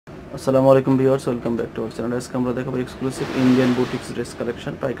আসসালামু আলাইকুম viewers, welcome back to our channel. আজকে আমরা দেখাবো exclusive Indian boutiques dress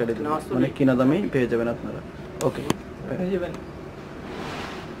collection পাইকারি দামে, মানে কিনা দামেই পেয়ে যাবেন আপনারা। ওকে, পেয়ে যাবেন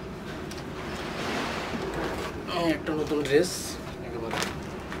একটা নতুন ড্রেস একেবারে।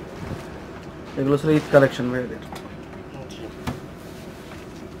 এগুলো ছিল ঈদ কালেকশন ভাইদের।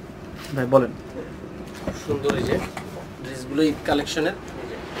 ভাই বলেন। খুব সুন্দর এই যে ড্রেসগুলো ঈদ কালেকশনের।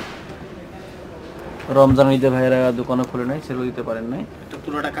 রমজান ঈদে ভাইয়েরা দোকানে খুলে নাই, সেগুলো দিতে পারেন নাই। এটা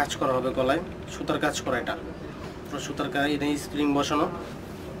পুরোটা কাজ করা হবে, গলায় সুতার কাজ করা, এটা পুরো সুতার কাজ। এটা স্প্রিং বসানো,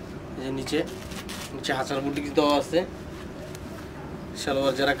 এই যে নিচে নিচে হাজার বুটিক দেওয়া আছে।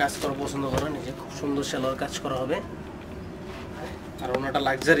 সালোয়ার যারা কাজ করা পছন্দ করেন, এই যে খুব সুন্দর সালোয়ার কাজ করা হবে। আর ওনাটা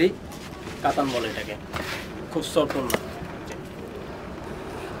লাক্সারি কাতান বলে এটাকে, খুব সফট ওনা,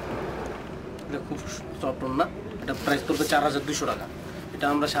 এটা খুব সফট ওনা। এটা প্রাইস পড়বে 4200 টাকা। এটা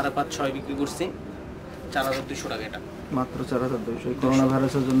আমরা 5.5-6 বিক্রি করছি, 4200 টাকা এটা মাত্র 4200। করোনা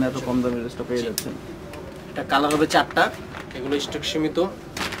ভাইরাসের জন্য এত কম দামে ড্রেসটা পেয়ে যাচ্ছেন। এটা কালার হবে 4টা, এগুলো স্টক সীমিত।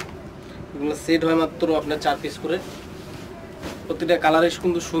 এগুলো সেট হয় মাত্র আপনার 4 পিস করে। প্রতিটা কালারে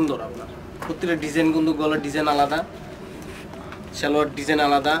কিন্তু সুন্দর, আপনার প্রতিটা ডিজাইন কিন্তু, গলার ডিজাইন আলাদা, সালোয়ার ডিজাইন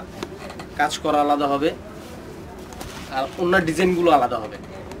আলাদা, কাজ করা আলাদা হবে, আর অন্য ডিজাইনগুলো আলাদা হবে।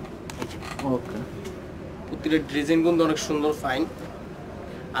 ওকে, প্রতিটা ডিজাইন কিন্তু অনেক সুন্দর, ফাইন।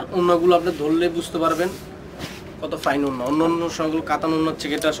 আর অন্যগুলো আপনি ধরলে বুঝতে পারবেন কত ফাইন অন্য। অন্য অন্য সবগুলো কাতান অন্য হচ্ছে,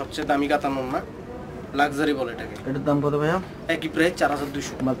 এটা সবচেয়ে দামি কাতান অন্য, লাক্সারি বলে এটাকে। এটার দাম কত ভাইয়া? একই প্রাইস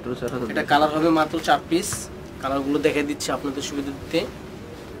 4200, মাত্র 4000। এটা কালার হবে মাত্র 4 পিস। কালারগুলো দেখে দিচ্ছি আপনাদের সুবিধা দিতে।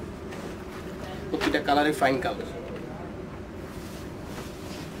 প্রতিটা কালারই ফাইন কালার।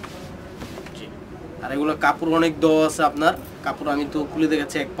 আর এগুলো কাপড় অনেক দেওয়া আছে আপনার। কাপড় আমি তো খুলে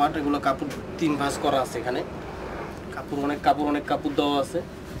দেখাচ্ছি এক পার্ট। এগুলো কাপড় 3 ভাঁজ করা আছে এখানে। কাপড় অনেক কাপড় দেওয়া আছে।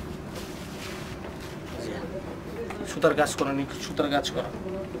 সুতার কাজ করা, সুতার কাজ করা।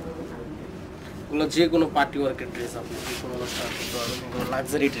 এগুলো যে কোনো পার্টি ওয়ার্কের ড্রেস, আপনি যে কোনো অনুষ্ঠান করতে পারবেন। এগুলো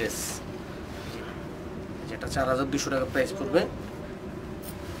লাক্সারি ড্রেস, যেটা 4200 টাকা প্রাইস পড়বে।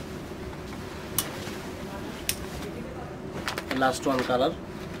 Last one colour.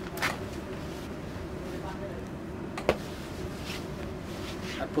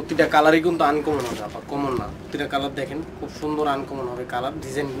 আর প্রতিটা কালারই কিন্তু আনকমন হবে, আবার কমন না। প্রতিটা কালার দেখেন খুব সুন্দর আনকমন হবে কালার,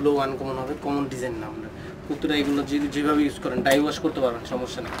 ডিজাইনগুলোও আনকমন হবে, কমন ডিজাইন না। আপনার প্রতিটা এগুলো যেভাবে ইউজ করেন, ডাই ওয়াশ করতে পারবেন,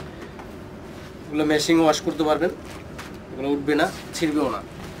 সমস্যা নেই। এগুলো মেশিং ওয়াশ করতে পারবেন, এগুলো উঠবে না, ছিঁড়বেও না।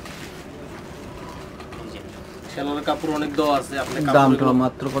 সেলোয়ারের কাপড় অনেক দেওয়া আছে। আপনি দামটা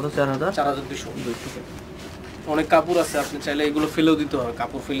মাত্র কত? 4200। অনেক কাপড় আছে, আপনি চাইলে এগুলো ফেলেও দিতে হবে,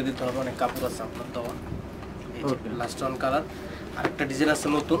 কাপড় ফেলে দিতে হবে, অনেক কাপড় আছে আপনার দেওয়া। Last one colour. আরেকটা ডিজাইন আছে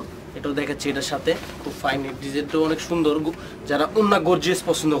নতুন, এটাও দেখাচ্ছি এটার সাথে, খুব ফাইন। ডিজাইনটাও অনেক সুন্দর। যারা অন্য গর্জিয়াস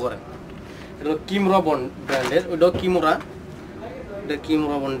পছন্দ করেন, এটা কিমরা ব্র্যান্ডের, ওইটাও কিমরা, এটা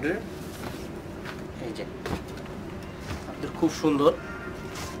কিমরা ব্র্যান্ডের। এই যে আপনাদের খুব সুন্দর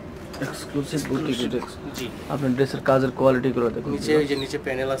এক্সক্লুসিভ বুটিক ড্রেস। জি, আপনার ড্রেসের কাজের কোয়ালিটিগুলো দেখুন। নিচে ওই যে নিচে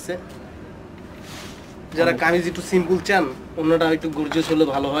প্যানেল আছে। যারা কামিজ একটু সিম্পল চান, অন্যটা একটু গর্জিয়াস হলে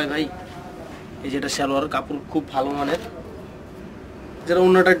ভালো হয় ভাই। এই যেটা সালোয়ার কাপড় খুব ভালো মানের। যারা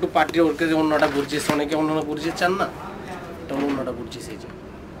অন্যটা একটু পার্টি ওয়ার্কে, যে অন্যটা গর্জিয়াস, অনেকে অন্যটা গর্জিয়াস চান না, এটা হলো অন্যটা গর্জিয়াস। এই যে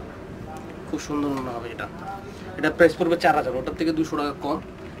খুব সুন্দর অন্য হবে এটা। এটা প্রাইস পড়বে 4000, ওটার থেকে 200 টাকা কম,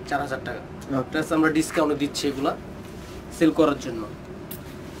 4000 টাকা। প্লাস আমরা ডিসকাউন্টে দিচ্ছি এগুলা সেল করার জন্য।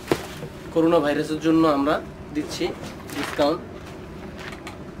 করোনা ভাইরাসের জন্য আমরা দিচ্ছি ডিসকাউন্ট।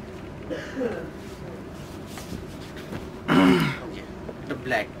 এটা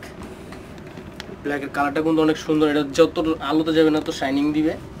ব্ল্যাকের কালারটা কিন্তু অনেক সুন্দর। এটা যত আলোতে যাবে না তো শাইনিং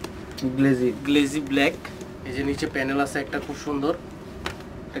দিবে, গ্লেজি ব্ল্যাক। এই যে নিচে প্যানেল আছে একটা খুব সুন্দর,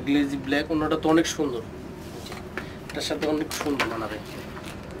 এটা গ্লেজি ব্ল্যাক। অন্যটা তো অনেক সুন্দর, এটার সাথে অনেক সুন্দর মানাবে।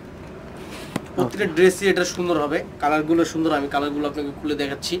 প্রতিটা ড্রেসই এটা সুন্দর হবে, কালারগুলো সুন্দর। আমি কালারগুলো আপনাকে খুলে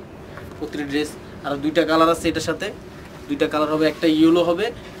দেখাচ্ছি প্রতিটা ড্রেস। আর 2টা কালার আছে এটার সাথে, 2টা কালার হবে, একটা ইয়েলো হবে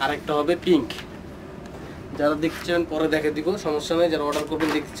আর একটা হবে পিঙ্ক। যারা দেখতে চান পরে দেখে দিব, সমস্যা নেই। যারা অর্ডার করবেন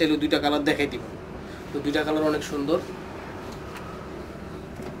দেখতে চাইলে 2টা কালার দেখাই দিব। তো 2টা কালার অনেক সুন্দর।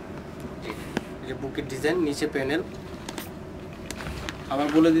 এই যে বুকের ডিজাইন, নিচে প্যানেল। আবার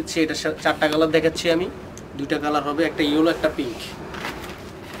বলে দিচ্ছি, এটা 4টা কালার দেখাচ্ছি আমি। 2টা কালার হবে, একটা ইয়েলো একটা পিঙ্ক।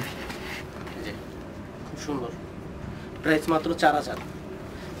 খুব সুন্দর। প্রাইস মাত্র 4000।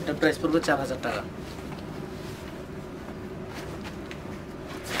 এটা প্রাইস পড়বে 4000 টাকা।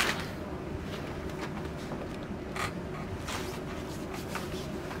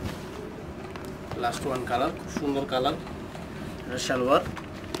 লাস্ট ওয়ান কালার, খুব সুন্দর কালার। এটা সালোয়ার।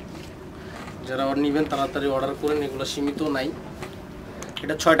 যারা নেবেন তাড়াতাড়ি অর্ডার করেন, এগুলো সীমিত নাই।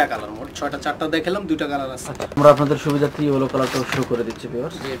 এটা 6টা কালার, মোট 6টা, 4টা দেখালাম, 2টা কালার আছে। আমরা আপনাদের সুবিধার্থে ইয়েলো কালারটাও শো করে দিচ্ছি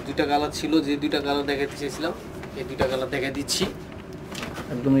ভিউয়ার্স। যে 2টা কালার ছিল, যে 2টা কালার দেখাতে চেয়েছিলাম, এই 2টা কালার দেখাই দিচ্ছি।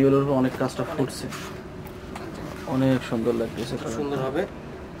 একদম ইয়েলোর অনেক কাজটা ফুটছে, অনেক সুন্দর লাগতেছে, সুন্দর হবে।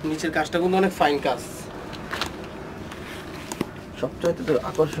 নিচের কাজটা কিন্তু অনেক ফাইন কাজ। সবচাইতে তো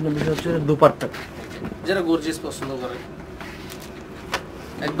আকর্ষণীয় বিষয় হচ্ছে দুপাট্টা, যারা গর্জিয়াস পছন্দ করে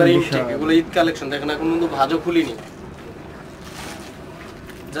একবার ইনটেক, এগুলো ঈদ কালেকশন। দেখেন এখন কিন্তু ভাজও খুলিনি,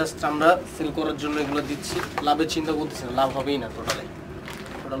 জাস্ট আমরা সেল করার জন্য এগুলো দিচ্ছি। লাভের চিন্তা করতেছি না, লাভ হবেই না,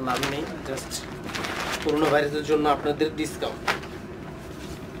 টোটাল লাভই নেই। জাস্ট করোনা ভাইরাসের জন্য আপনাদের ডিসকাউন্ট।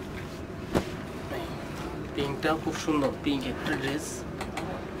 পিঙ্কটা খুব সুন্দর, পিঙ্ক একটা ড্রেস,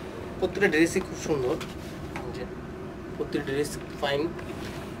 প্রত্যেকটা ড্রেসই খুব সুন্দর, প্রত্যেকটা ড্রেস ফাইন।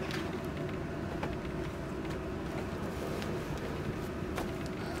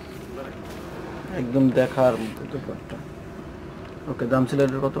 একদম দেখার মতো দুপাট্টা। ওকে, দাম ছিল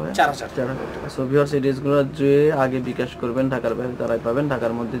এটার কত হয়? 4000 টাকা। সো ভিউয়ার্স, এই ড্রেসগুলো যে আগে বিকাশ করবেন ঢাকার বাইরে তারাই পাবেন,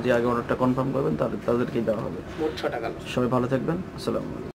 ঢাকার মধ্যে যে আগে অর্ডারটা কনফার্ম করবেন তাদেরকেই দেওয়া হবে। মোট 6 টাকা। সবাই ভালো থাকবেন, আসসালামু আলাইকুম।